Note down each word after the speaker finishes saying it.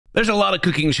There's a lot of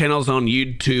cooking channels on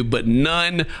YouTube, but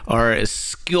none are as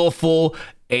skillful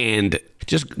and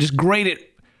just great at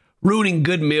ruining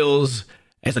good meals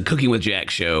as a Cooking with Jack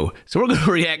show. So we're going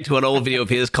to react to an old video of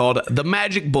his called The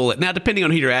Magic Bullet. Now, depending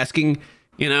on who you're asking,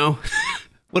 you know,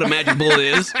 what a magic bullet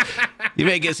is, you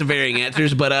may get some varying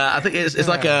answers, but I think it's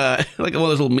like one of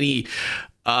those little mini,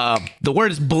 the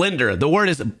word is blender. The word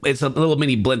is, it's a little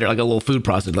mini blender, like a little food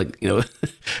processor, like, you know,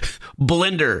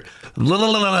 blender.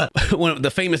 One of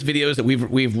the famous videos that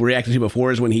we've reacted to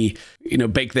before is when he, you know,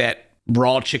 baked that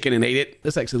raw chicken and ate it.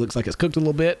 This actually looks like it's cooked a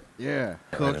little bit. Yeah.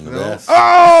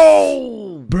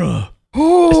 Oh, bruh.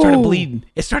 It started bleeding.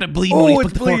 It started bleeding when he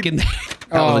put the fork in there.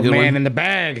 Oh man, in the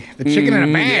bag, the chicken in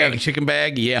a bag, yeah, chicken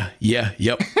bag, yep.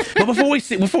 But before we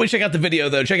check out the video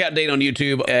though, check out Dane on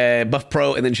YouTube, Buff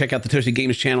Pro, and then check out the Toasted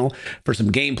Games channel for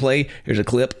some gameplay. Here's a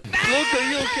clip. Luke,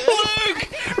 are you okay? Luke,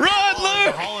 run,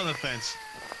 Luke! Hole in the fence.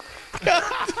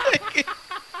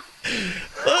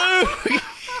 Luke,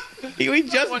 we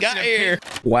just got here.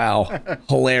 Wow,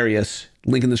 hilarious.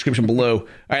 Link in the description below. All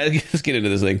right, let's get into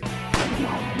this thing.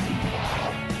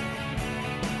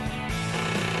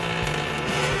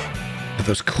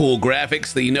 Those cool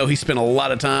graphics that you know he spent a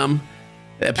lot of time.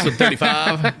 Episode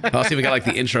 35. I'll see if we got like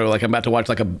the intro. Like I'm about to watch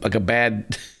like a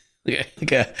bad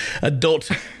like a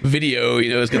adult video.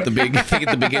 You know, it's got the big thing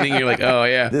at the beginning. You're like, oh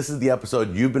yeah. This is the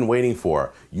episode you've been waiting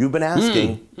for. You've been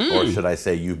asking, or should I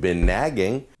say, you've been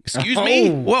nagging. Excuse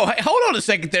me? Whoa, hey, hold on a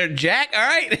second there, Jack. All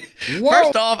right. Whoa.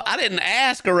 First off, I didn't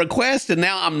ask or request, and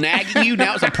now I'm nagging you.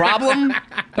 Now it's a problem.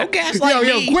 Don't gaslight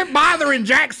me. Yo, quit bothering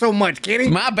Jack so much, Kenny.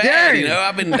 My bad. You know,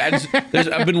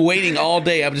 I've been waiting all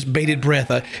day. I've just bated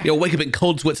breath. Wake up in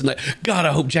cold sweats and like, God,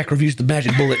 I hope Jack reviews The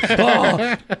Magic Bullet.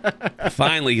 Oh.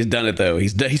 Finally, he's done it though.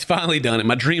 He's finally done it.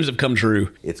 My dreams have come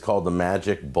true. It's called The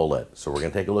Magic Bullet. So we're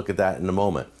gonna take a look at that in a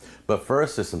moment. But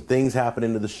first, there's some things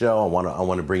happening to the show I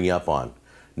want to bring you up on.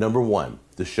 Number one,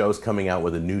 the show's coming out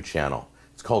with a new channel.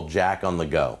 It's called Jack on the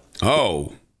Go.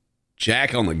 Oh,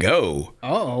 Jack on the Go.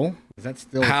 Uh-oh. Is that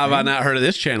still How have I not heard of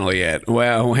this channel yet?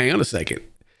 Well, hang on a second.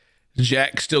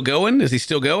 Jack still going? Is he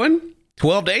still going?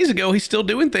 12 days ago, he's still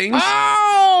doing things.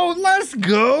 Oh, let's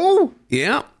go.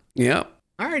 Yeah.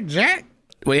 All right, Jack.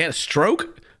 Well, he had a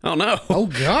stroke? Oh, no. Oh,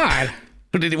 God.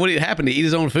 What did happen? To eat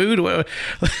his own food? Well,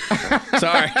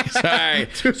 sorry.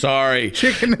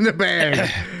 Chicken in the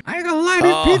bag. I ain't gonna lie,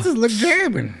 these pizzas look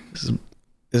jamming.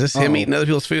 Is this him eating other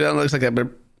people's food? That looks like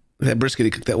that brisket he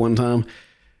cooked that one time.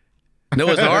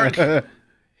 Noah's Ark.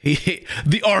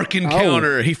 The Ark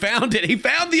encounter. Oh. He found it. He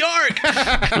found the Ark.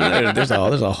 There's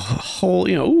a whole,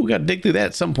 you know, we got to dig through that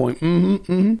at some point.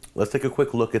 Let's take a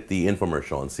quick look at the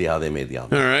infomercial and see how they made the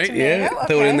omelet. All right, Tomato? yeah.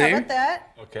 Throw it in there. How about that?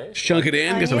 Okay. Chunk it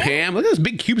in. Get some ham. Look at those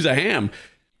big cubes of ham.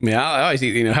 I mean, I always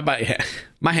eat, you know, how about,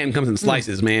 my ham comes in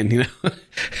slices, man, you know.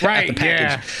 Right, the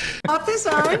package. Pop this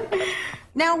on.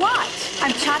 Now watch.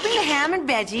 I'm chopping the ham and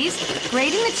veggies,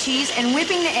 grating the cheese, and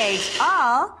whipping the eggs,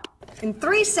 all in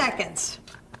 3 seconds.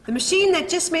 The machine that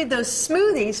just made those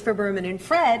smoothies for Berman and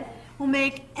Fred will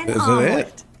make an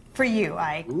omelet for you,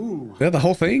 Ike. Ooh. Is that the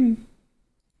whole thing?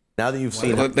 Now that you've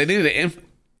seen it. They did an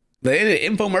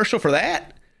infomercial for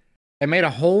that? They made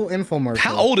a whole infomercial.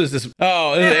 How old is this?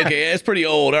 Oh, okay, it's pretty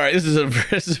old. All right, this is a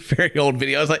very old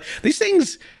video. I was like, these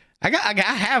things, I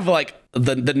have like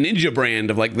the Ninja brand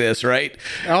of like this, right?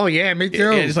 Oh yeah, me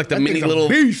too. Yeah, just like the mini little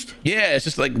beast. Yeah, it's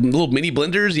just like little mini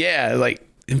blenders. Yeah, like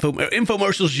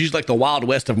infomercials use like the Wild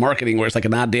West of marketing, where it's like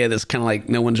an idea that's kind of like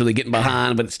no one's really getting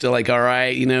behind, but it's still like all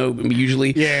right, you know.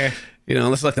 Usually, yeah. You know,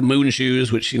 unless like the moon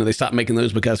shoes, which, you know, they stopped making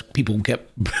those because people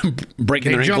kept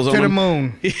breaking their ankles on them. They jumped to the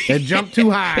moon. They jumped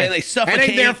too high. And they suffocated. That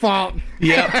ain't their fault.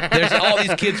 Yep. There's all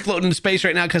these kids floating in space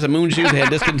right now because of moon shoes. They had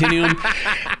to discontinue them.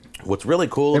 What's really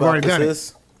cool about this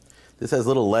is this has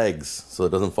little legs, so it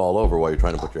doesn't fall over while you're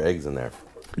trying to put your eggs in there.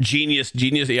 Genius.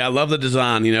 Yeah, I love the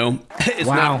design, you know. It's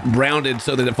not rounded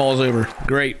so that it falls over.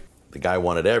 Great. The guy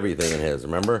wanted everything in his,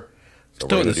 remember? So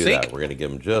we're going to do that. We're going to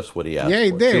give him just what he asked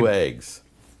he for. did. 2 eggs.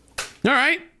 All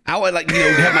right. I would like, you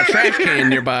know, have my trash can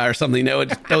nearby or something, you know, and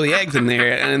just throw the eggs in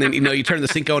there. And then, you know, you turn the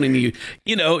sink on and you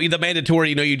know, the mandatory,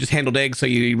 you know, you just handled eggs. So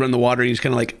you run the water and you just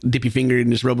kind of like dip your finger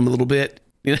and just rub them a little bit.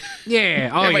 You know?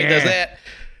 Yeah. Oh, everybody does that.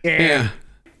 Yeah.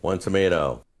 1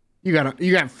 tomato. You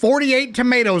got 48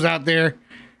 tomatoes out there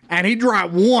and he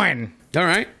dropped 1. All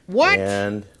right. What?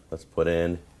 And let's put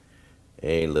in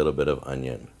a little bit of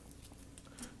onion.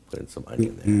 Put in some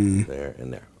onion there,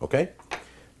 and there. Okay?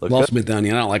 Lost with the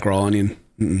onion. I don't like raw onion.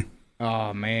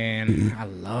 Oh man, I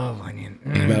love onion.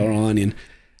 About raw onion.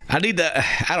 I need to.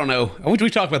 I don't know. We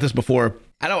talked about this before.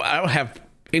 I don't have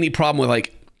any problem with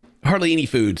like hardly any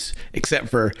foods except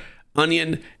for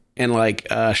onion and like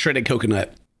shredded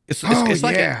coconut. It's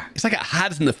like yeah. it's like it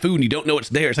hides in the food and you don't know it's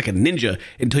there. It's like a ninja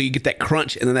until you get that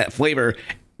crunch and then that flavor.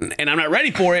 And I'm not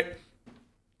ready for it.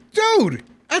 Dude,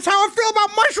 that's how I feel about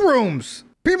mushrooms.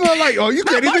 People are like, oh, you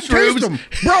can't even taste them.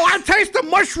 Bro, I taste the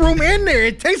mushroom in there.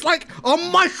 It tastes like a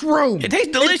mushroom. It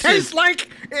tastes delicious. It tastes like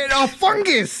a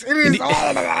fungus. It is.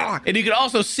 And you can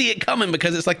also see it coming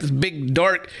because it's like this big,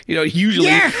 dark, usually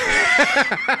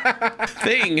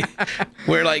thing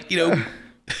where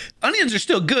onions are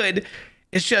still good.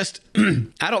 It's just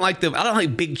I don't like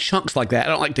big chunks like that. I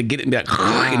don't like to get it and be like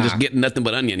and just get nothing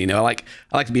but onion. I like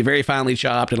to be very finely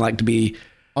chopped and like to be.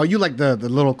 Oh, you like the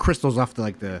little crystals off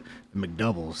the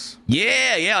McDoubles?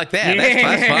 Yeah, like that.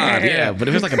 Yeah. That's fine. Yeah, but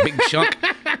if it's like a big chunk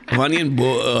of onion,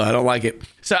 I don't like it.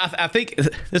 So I think this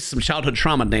is some childhood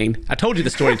trauma, Dane. I told you the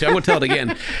story too. I'm gonna tell it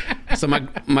again. So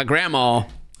my grandma,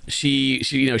 she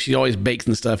always bakes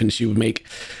and stuff, and she would make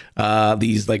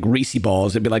these like Reese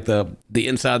balls. It'd be like the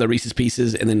inside of the Reese's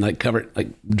Pieces, and then like cover it like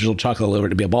drizzled chocolate all over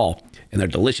it to be a ball, and they're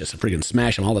delicious. I freaking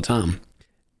smash them all the time.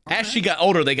 As she got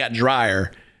older, they got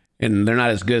drier. And they're not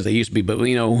as good as they used to be. But,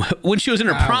 when she was in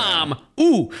her prime,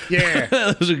 yeah,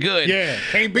 those are good. Yeah,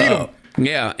 can't beat them.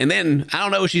 Yeah. And then, I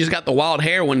don't know, she just got the wild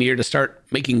hair one year to start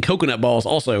making coconut balls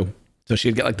also. So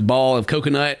she'd get like the ball of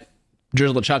coconut,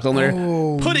 drizzle the chocolate on there,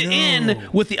 put it in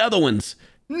with the other ones.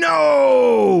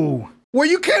 No. Well,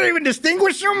 you can't even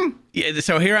distinguish them? Yeah,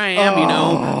 so here I am,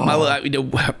 my little,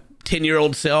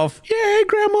 10-year-old self. Yeah,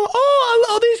 Grandma.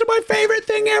 Oh, these are my favorite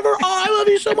thing ever. Oh, I love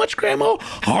you so much, Grandma.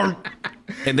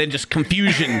 And then just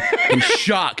confusion and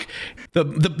shock.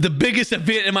 The biggest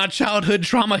event in my childhood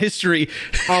trauma history.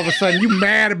 All of a sudden, you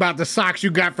mad about the socks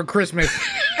you got for Christmas.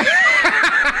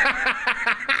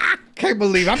 Can't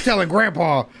believe I'm telling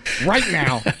Grandpa right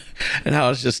now. And I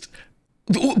was just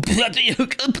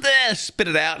spit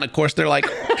it out, and of course they're like,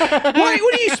 "Why?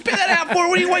 What do you spit that out for?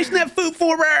 What are you wasting that food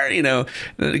for?"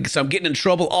 So I'm getting in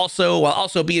trouble also while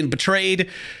also being betrayed.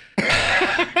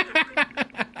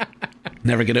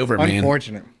 Never get over it, man.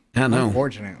 Unfortunate. I know.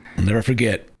 Unfortunate. I'll never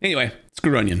forget. Anyway,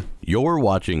 screw onion. You're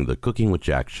watching the Cooking with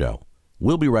Jack show.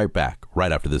 We'll be right back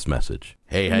right after this message.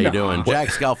 Hey, how you doing? Jack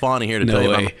Scalfani here to tell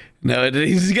you about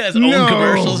he's got his own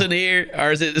commercials in here.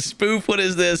 Or is it a spoof? What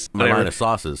is this? my line of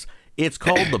sauces. It's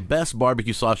called the best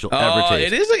barbecue sauce you'll ever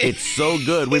taste. It is. It's so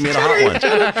good. We made a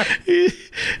hot one.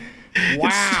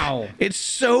 Wow. It's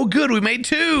so good. We made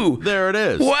 2. There it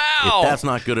is. Wow. If that's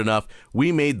not good enough,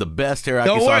 we made the best teriyaki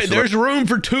Don't sauce. worry, there's room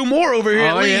for 2 more over here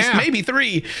at least. Maybe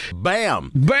 3.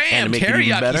 Bam. Bam. And to make it even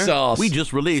Teriyaki better, sauce. We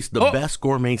just released the best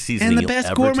gourmet seasoning And the you'll best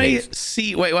ever gourmet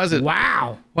taste. wait, was it?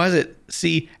 Wow. Was it?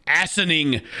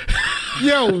 Acining.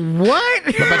 Yo, what?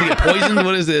 I'm about to get poisoned.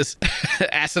 What is this?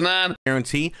 Asinine?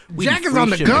 Guarantee. We Jack do is free on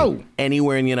the shipping go.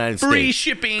 Anywhere in the United States. Free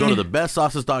shipping. Go to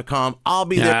thebestsauces.com. I'll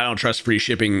be there. I don't trust free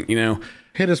shipping,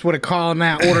 Hit us with a call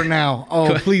now, order now.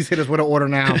 Oh, please hit us with an order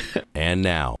now. And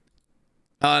now.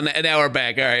 Now we're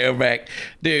back. All right, we're back.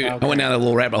 Dude, I went down a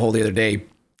little rabbit hole the other day.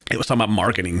 It was talking about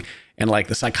marketing and like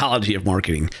the psychology of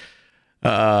marketing.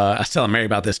 I was telling Mary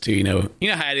about this too. You know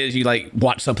how it is. You like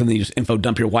watch something and you just info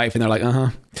dump your wife and they're like, yeah.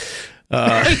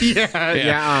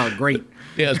 Oh, great.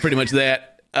 Yeah, it's pretty much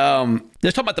that.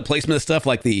 Let's talk about the placement of stuff,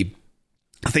 like the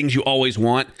things you always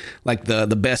want, like the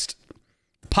best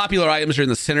popular items are in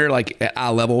the center, like at eye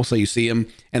level, so you see them,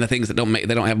 and the things that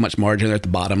they don't have much margin, they're at the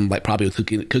bottom, like probably with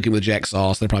cooking with Jack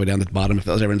sauce. They're probably down at the bottom if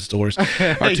that was ever in stores,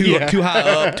 or too high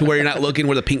up to where you're not looking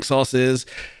where the pink sauce is.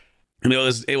 And it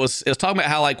was talking about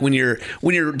how like when you're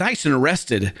nice and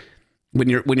rested, when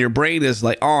your brain is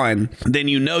like on, then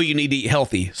you need to eat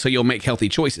healthy, so you'll make healthy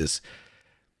choices.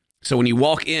 So when you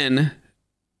walk in,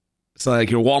 so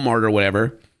like your Walmart or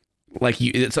whatever, like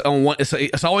it's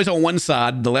always on one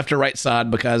side, the left or right side,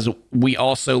 because we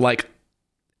also like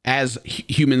as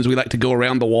humans we like to go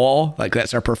around the wall, like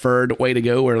that's our preferred way to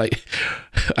go. Or like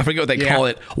I forget what they call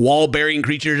it, wall bearing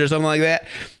creatures or something like that.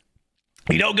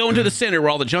 You don't go into the center where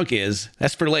all the junk is.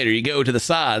 That's for later. You go to the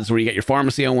sides where you got your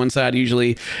pharmacy on one side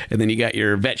usually, and then you got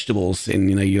your vegetables and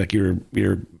you like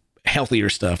your healthier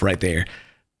stuff right there.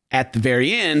 At the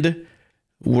very end,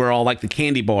 we're all like the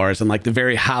candy bars and like the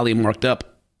very highly marked up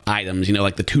items,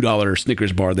 like the $2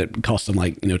 Snickers bar that costs them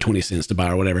like 20 cents to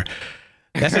buy or whatever.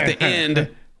 That's at the end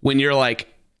when you're like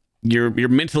you're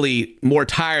mentally more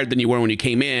tired than you were when you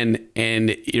came in,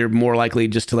 and you're more likely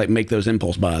just to like make those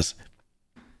impulse buys.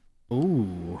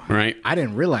 Ooh, right. I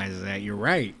didn't realize that. You're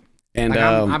right. And like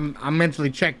I'm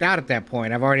mentally checked out at that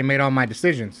point. I've already made all my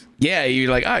decisions. Yeah, you're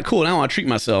like, all right, cool. Now I want to treat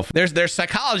myself. There's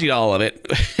psychology to all of it.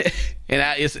 And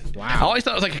I always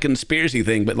thought it was like a conspiracy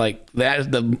thing, but like that is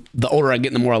the older I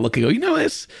get, the more I look and go,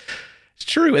 it's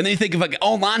true. And then you think of like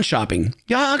online shopping.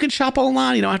 Yeah, I can shop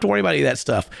online. You don't have to worry about any of that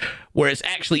stuff. where it's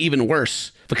actually even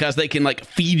worse because they can like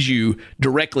feed you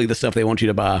directly the stuff they want you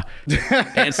to buy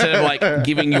instead of like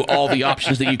giving you all the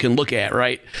options that you can look at,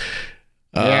 right?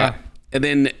 Yeah. And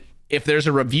then if there's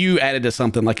a review added to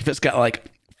something, like if it's got like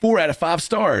 4 out of 5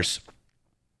 stars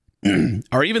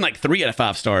or even like 3 out of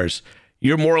 5 stars,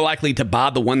 you're more likely to buy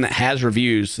the one that has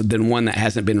reviews than one that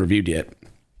hasn't been reviewed yet.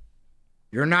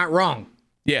 You're not wrong.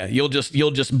 Yeah, you'll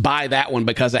just buy that one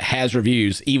because it has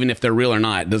reviews, even if they're real or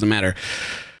not. It doesn't matter.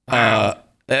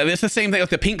 It's the same thing with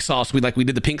the pink sauce. We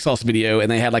did the pink sauce video,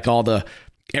 and they had like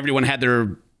everyone had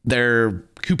their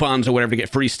coupons or whatever to get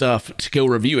free stuff to go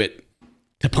review it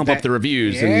to pump up the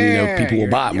reviews, and people will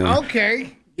buy it more.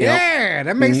 Okay, yeah,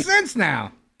 that makes sense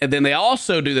now. And then they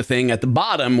also do the thing at the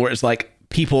bottom where it's like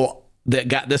people that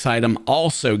got this item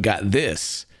also got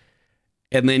this.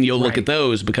 And then you'll look at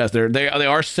those because they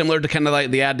are similar to kind of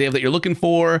like the idea that you're looking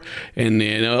for. And,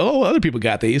 other people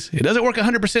got these. It doesn't work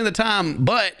 100% of the time,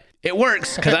 but it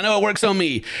works because I know it works on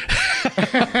me.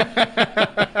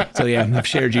 So, yeah, I've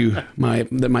shared you my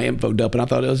info dump, and I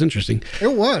thought it was interesting.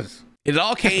 It was. It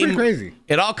all came. That's pretty crazy.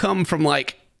 It all come from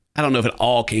like, I don't know if it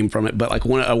all came from it, but like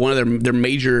one of their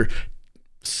major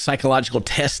psychological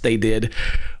tests they did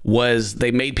was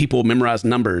they made people memorize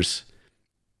numbers.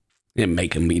 And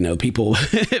make them, people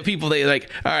they like,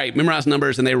 all right, memorize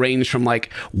numbers, and they range from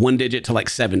like 1 digit to like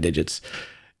 7 digits.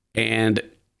 And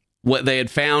what they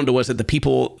had found was that the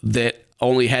people that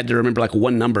only had to remember like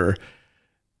one number,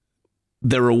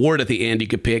 the reward at the end, you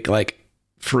could pick like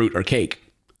fruit or cake.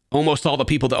 Almost all the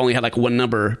people that only had like one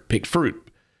number picked fruit.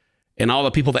 And all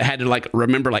the people that had to like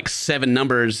remember like 7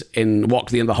 numbers and walk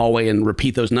to the end of the hallway and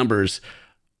repeat those numbers,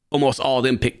 almost all of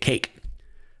them picked cake.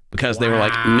 Because they were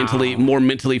like more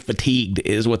mentally fatigued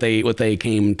is what they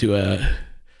came to.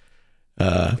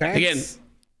 Again,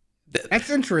 that's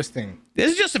interesting.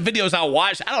 This is just the videos I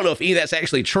watched. I don't know if any of that's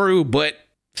actually true, but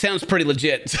sounds pretty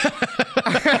legit. Yeah,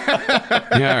 all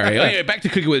right. Anyway, back to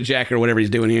cooking with Jack or whatever he's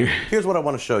doing here. Here's what I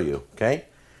want to show you. Okay,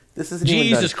 this isn't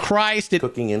Jesus Christ!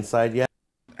 Cooking inside yet?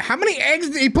 How many eggs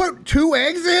did he put? 2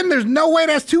 eggs in? There's no way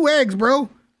that's 2 eggs, bro.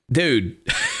 Dude,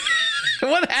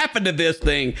 what happened to this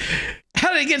thing?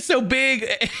 How did it get so big?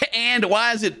 And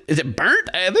why is it burnt?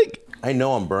 I think. I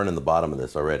know I'm burning the bottom of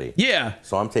this already. Yeah.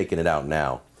 So I'm taking it out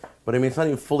now. But I mean, it's not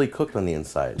even fully cooked on the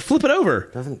inside. Flip it over.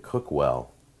 It doesn't cook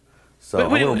well. So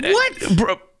what?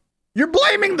 Bro. You're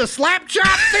blaming the slap chop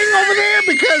thing over there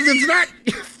because it's not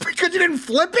because you didn't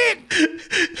flip it?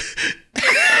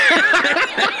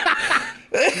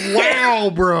 Wow,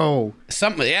 bro.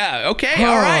 Yeah. Okay.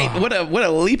 All right. What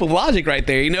a leap of logic right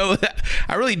there.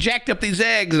 I really jacked up these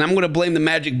eggs, and I'm going to blame the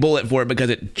magic bullet for it because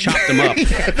it chopped them up.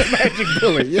 Yeah, the magic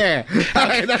bullet. Yeah.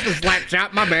 That's the slap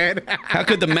chop. My bad. How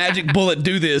could the magic bullet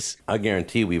do this? I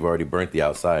guarantee we've already burnt the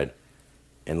outside.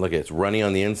 And look, it's runny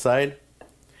on the inside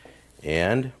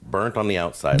and burnt on the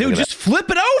outside. Dude, just flip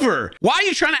it over. Why are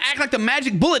you trying to act like the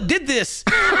magic bullet did this?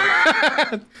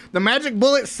 The magic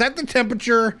bullet set the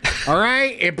temperature. All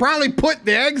right. It probably put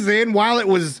the eggs in while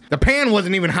the pan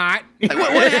wasn't even hot. Like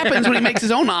what happens when he makes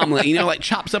his own omelet? Like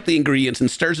chops up the ingredients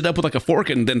and stirs it up with like a fork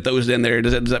and then throws it in there.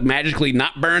 Does it magically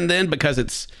not burn then because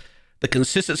the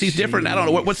consistency's different? I don't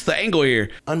know. What's the angle here?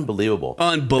 Unbelievable.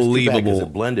 Unbelievable. Because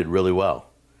it blended really well.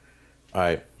 All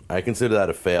right. I consider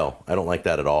that a fail. I don't like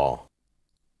that at all.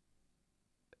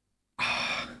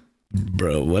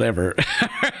 Bro, whatever.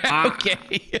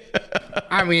 Okay.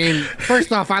 I mean,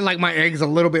 first off, I like my eggs a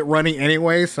little bit runny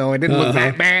anyway, so it didn't look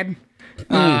that bad.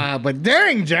 But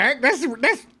dang, Jack, that's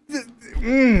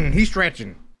he's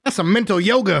stretching. That's some mental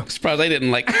yoga. Surprised they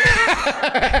didn't like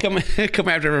come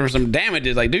after him for some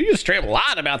damages. Like, dude, you just straight up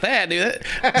lied about that, dude.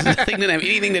 That thing didn't have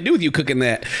anything to do with you cooking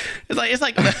that. It's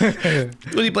like was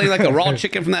he playing like the raw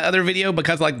chicken from that other video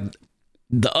because like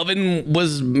the oven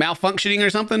was malfunctioning or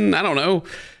something? I don't know.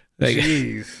 Like,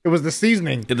 jeez, it was the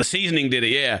seasoning. The seasoning did it,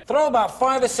 yeah. Throw about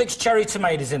 5 or 6 cherry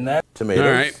tomatoes in there. Tomatoes.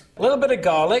 All right. A little bit of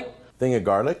garlic. Thing of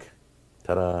garlic.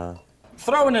 Ta-da.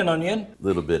 Throw in an onion.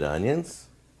 Little bit of onions.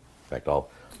 In fact,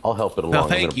 I'll help it along. No,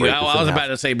 thank you. I was about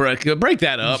to say, bro, break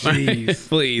that up.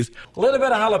 Please. A little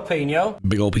bit of jalapeno.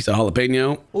 Big old piece of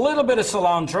jalapeno. A little bit of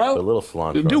cilantro. A little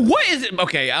cilantro. Dude, what is it?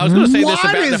 Okay, I was going to say this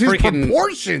about the freaking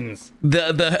proportions.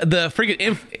 The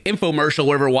freaking infomercial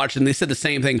where we're watching. They said the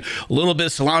same thing. A little bit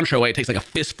of cilantro. It takes like a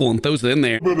fistful and throws it in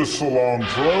there. A bit of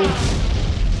cilantro.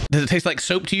 Does it taste like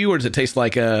soap to you, or does it taste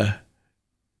like a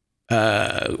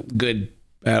good?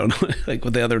 I don't know, like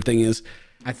what the other thing is.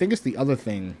 I think it's the other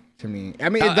thing to me. I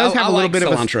mean, it does have a little bit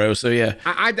cilantro, of cilantro. So yeah,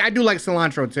 I do like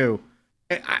cilantro too,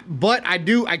 but I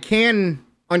can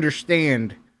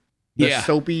understand the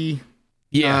soapy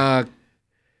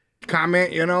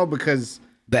comment, because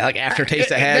that like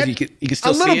aftertaste it has. You can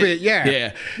still a little see it. bit, yeah,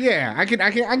 Yeah. yeah. I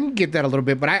can get that a little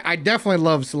bit, but I definitely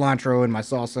love cilantro in my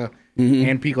salsa,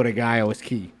 and pico de gallo is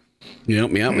key. Yep.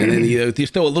 And then there's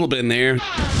still a little bit in there.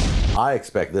 I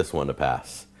expect this one to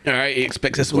pass. All right, he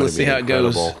expects this It's one. going Let's to see be how it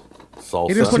goes. incredible. Salsa.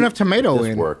 He didn't put enough tomato This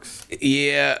in. works.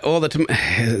 Yeah. Well,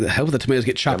 I hope the tomatoes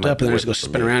get chopped up and then we're just gonna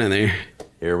spin around in there.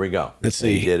 Here we go. Let's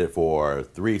see. He did it for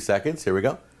 3 seconds. Here we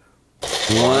go.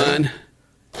 1,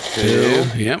 2.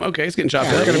 Yep. Okay, it's getting chopped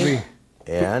up. Gonna be.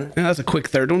 And Yeah, that's a quick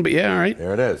third one, but yeah, all right.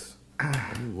 there it is.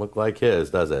 Doesn't look like his,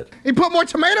 does it? He put more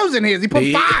tomatoes in his. He put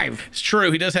 5. It's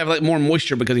true. He does have like more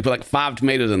moisture because he put like 5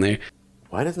 tomatoes in there.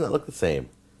 Why doesn't it look the same?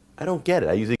 I don't get it.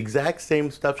 I use the exact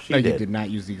same stuff she No, you did. did not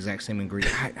use the exact same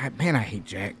ingredient. Man, I hate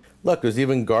Jack. Look, there's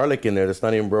even garlic in there that's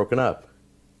not even broken up.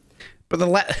 But the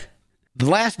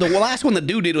last one the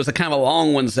dude did was a kind of a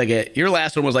long one second. Your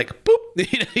last one was like boop.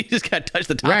 You just got to touch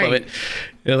the top of Right. it.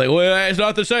 You're like, well, it's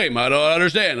not the same. I don't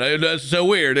understand. That's so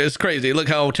weird. It's crazy. Look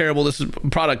how terrible this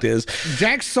product is.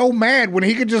 Jack's so mad when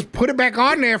he could just put it back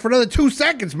on there for another 2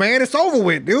 seconds, man. It's over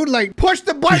with, dude. Like, push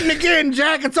the button again,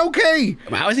 Jack. It's okay.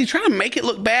 How is he trying to make it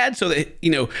look bad so that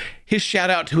his shout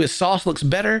out to his sauce looks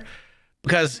better?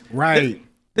 Because Right.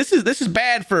 this is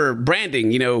bad for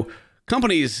branding.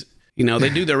 Companies. They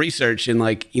do their research and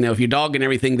if you're dogging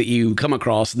everything that you come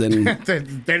across, then They're you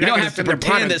not don't gonna have to send their pretend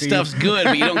product that to you. stuff's good,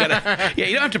 but you don't gotta. Yeah,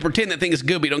 you don't have to pretend that thing is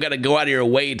good, but you don't gotta go out of your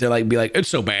way to be like it's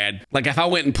so bad. Like if I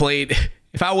went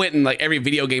and like every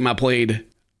video game I played,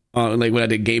 like when I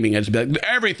did gaming, I'd just be like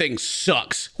everything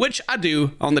sucks, which I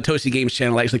do on the Toasty Games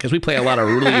channel actually because we play a lot of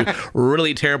really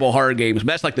really terrible horror games. But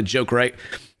that's like the joke, right?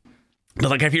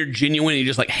 But like if you're genuine and you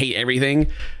just like hate everything,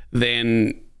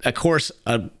 then of course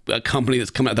a company that's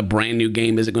coming out with a brand new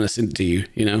game isn't going to send it to you.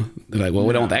 They're like, well,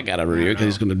 we don't want that guy to review it because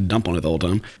he's going to dump on it the whole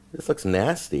time. This looks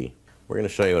nasty. We're going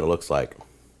to show you what it looks like.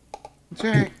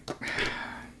 Jack.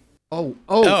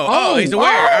 Oh, he's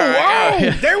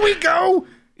aware. There we go.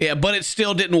 Yeah, but it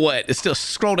still didn't what? It still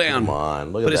scroll down. Come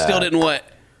on, look at But it that. still didn't what?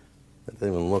 It doesn't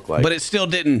even look like But it still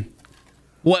didn't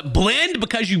what blend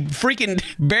because you freaking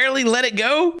barely let it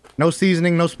go? No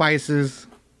seasoning, no spices.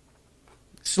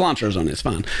 Cilantro's on it. It's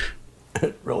fine.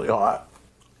 really hot.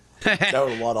 That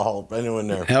was a lot of jalapeno in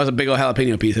there. That was a big old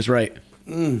jalapeno piece. That's right.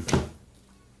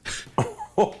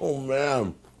 Oh,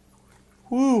 man.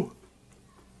 Woo.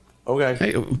 Okay.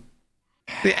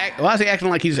 Hey, why is he acting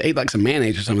like he just ate like some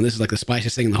mayonnaise or something? This is like the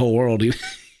spiciest thing in the whole world, dude.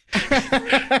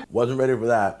 Wasn't ready for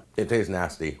that. It tastes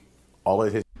nasty. All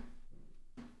it tastes.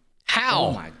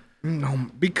 How? No,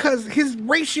 because his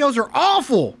ratios are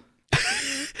awful.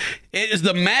 It is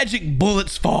the magic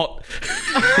bullet's fault.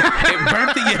 It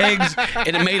burnt the eggs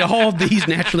and it made all of these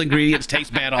natural ingredients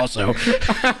taste bad also.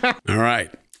 All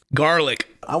right. Garlic.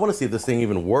 I want to see if this thing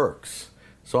even works.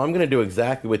 So I'm going to do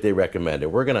exactly what they recommended.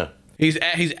 We're going to. He's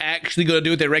actually going to do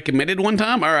what they recommended one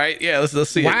time. All right, yeah, let's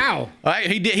see. Wow. All right,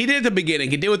 he did at the beginning.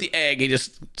 He did with the egg. He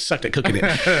just sucked at cooking it.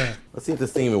 Let's see if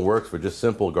this thing even works for just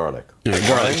simple garlic. All right,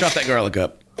 garlic. Chop that garlic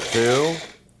up. 2,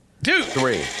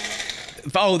 3.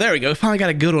 Oh, there we go. Finally got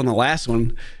a good one on the last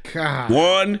one. God.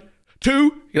 1,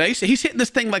 2. He's hitting this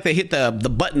thing like they hit the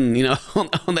button,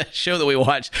 on that show that we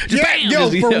watched. Just Yeah, yo,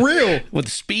 for real. with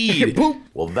speed. Boop.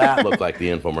 Well, that looked like the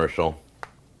infomercial.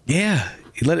 Yeah,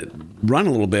 he let it run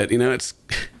a little bit. It's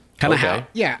kind of Okay.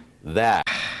 Yeah. That.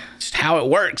 just how it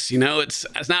works.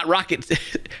 It's not rocket.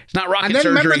 It's not rocket And then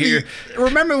surgery here.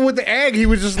 remember with the egg, he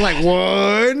was just like,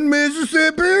 1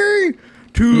 Mississippi,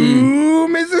 2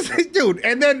 Mississippi, dude.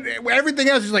 And then everything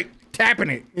else is like tapping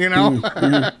it,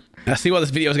 I see why this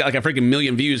video's got like a freaking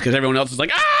million views because everyone else is like,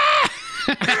 ah!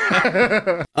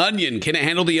 Onion. Can it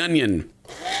handle the onion?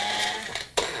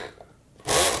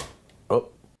 Oh,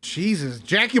 Jesus,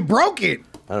 Jack, you broke it.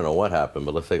 I don't know what happened,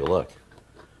 but let's take a look.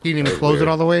 He didn't even close weird. it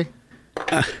all the way.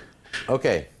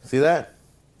 Okay, see that?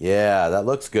 Yeah, that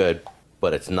looks good,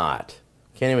 but it's not.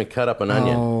 Can't even cut up an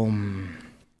onion.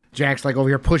 Jack's like over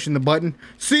here pushing the button.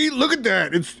 See, look at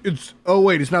that. It's. Oh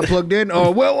wait, it's not plugged in. Oh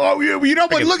well. Oh yeah. You know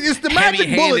what? Look, it's the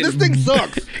magic bullet. This thing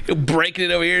sucks. Breaking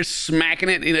it over here, smacking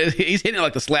it. He's hitting it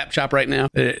like the slap chop right now.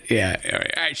 Yeah. All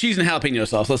right. Cheese and jalapeno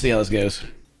sauce. Let's see how this goes.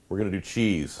 We're gonna do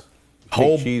cheese.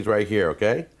 Whole- Take cheese right here,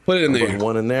 okay? Put it in I'm there. putting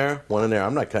one in there, one in there.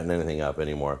 I'm not cutting anything up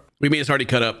anymore. We mean it's already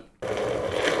cut up.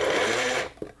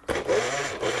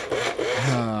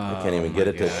 I can't even get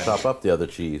it to chop up the other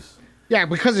cheese. Yeah,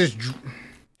 because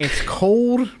it's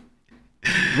cold,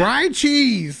 dry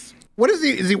cheese. What is he?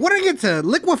 Is he wanting it to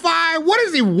liquefy? What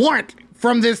does he want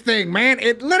from this thing, man?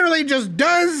 It literally just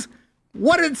does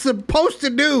what it's supposed to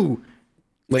do.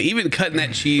 Like even cutting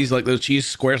that cheese, like those cheese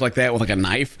squares like that with like a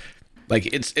knife, like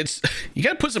it's you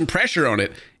got to put some pressure on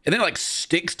it. and then it like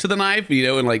sticks to the knife, you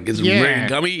know, and like it's very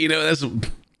gummy, you know. That's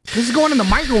This is going in the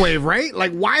microwave, right?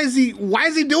 Like, why is he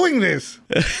doing this?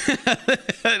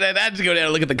 I just go down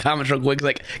and look at the comments real quick. It's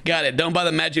like, got it. Don't buy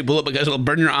the magic bullet because it'll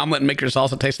burn your omelet and make your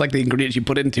salsa taste like the ingredients you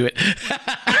put into it.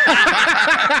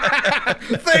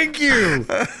 Thank you.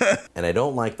 And I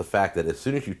don't like the fact that as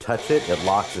soon as you touch it, it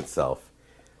locks itself.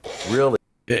 Really.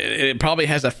 It probably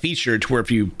has a feature to where if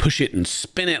you push it and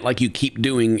spin it like you keep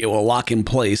doing, it will lock in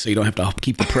place so you don't have to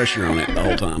keep the pressure on it the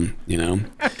whole time, you know?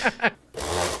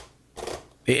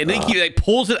 And then he like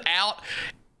pulls it out,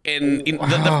 and God.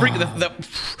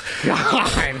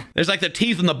 there's like the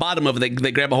teeth on the bottom of it.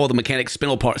 They grab a hold of the mechanic's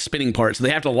spinning part, so they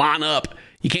have to line up.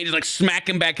 You can't just like smack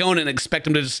him back on and expect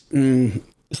him to just.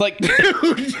 It's like, Dude,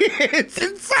 it's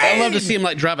insane. I love to see him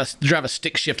like drive a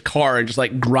stick shift car and just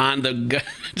like grind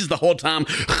just the whole time.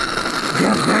 What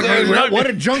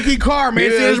a junky car, man. Yeah,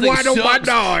 Here's this why I thing don't buy sucks.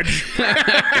 Dodge.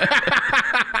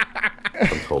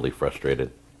 I'm totally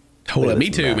frustrated. Totally, me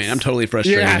too, man. I'm totally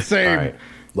frustrated. Yeah, same. All right.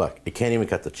 Look, it can't even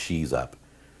cut the cheese up.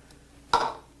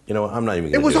 You know what? I'm not even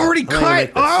It gonna was do already I'm not gonna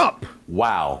make cut this. up.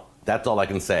 Wow. That's all I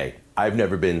can say. I've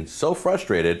never been so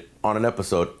frustrated on an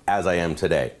episode as I am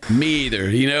today. Me either.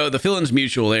 You know, the feeling's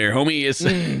mutual there, homie. It's,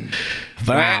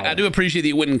 but Wow. I do appreciate that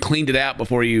you went and cleaned it out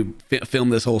before you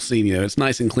filmed this whole scene. You know, it's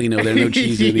nice and clean over there. No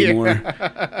cheese anymore.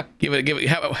 Give it.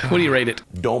 What do you rate it?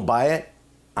 Don't buy it.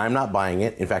 I'm not buying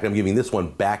it. In fact, I'm giving this one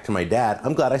back to my dad.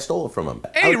 I'm glad I stole it from him.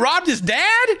 And he robbed his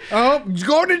dad? Oh, he's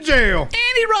going to jail. And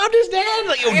he robbed his dad?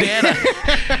 Like, yo, dad,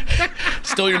 I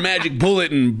stole your magic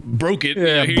bullet and broke it.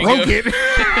 Yeah, Here you broke go. it.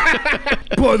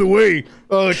 By the way,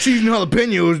 cheese and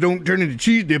jalapenos don't turn into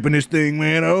cheese dip in this thing,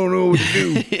 man. I don't know what to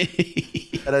do.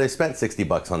 And I spent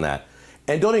 $60 on that.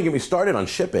 And don't even get me started on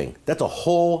shipping. That's a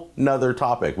whole nother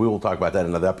topic. We will talk about that in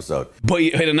another episode. But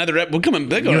you had another we'll come on.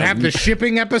 You have the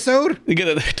shipping episode? You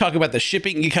gotta talk about the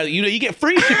shipping because you know you get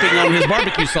free shipping on his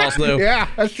barbecue sauce though. Yeah,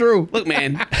 that's true. Look,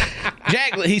 man,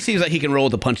 Jack, he seems like he can roll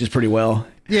with the punches pretty well.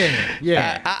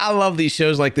 Yeah. I love these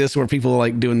shows like this where people are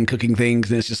like doing cooking things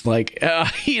and it's just like,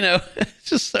 you know, it's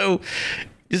just so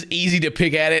just easy to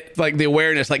pick at it. Like the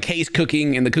awareness, like Kay's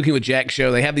Cooking and the Cooking with Jack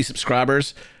show, they have these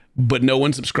subscribers, but no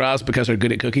one subscribes because they're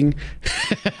good at cooking.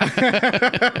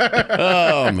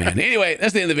 Oh, man. Anyway,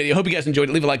 that's the end of the video. Hope you guys enjoyed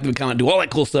it. Leave a like, leave a comment, do all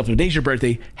that cool stuff. If today's your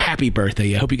birthday, happy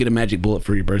birthday. I hope you get a magic bullet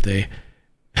for your birthday.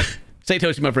 Stay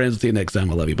toasty, my friends. See you next time.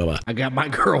 I love you. Bye-bye. I got my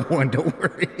girl one, don't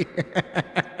worry.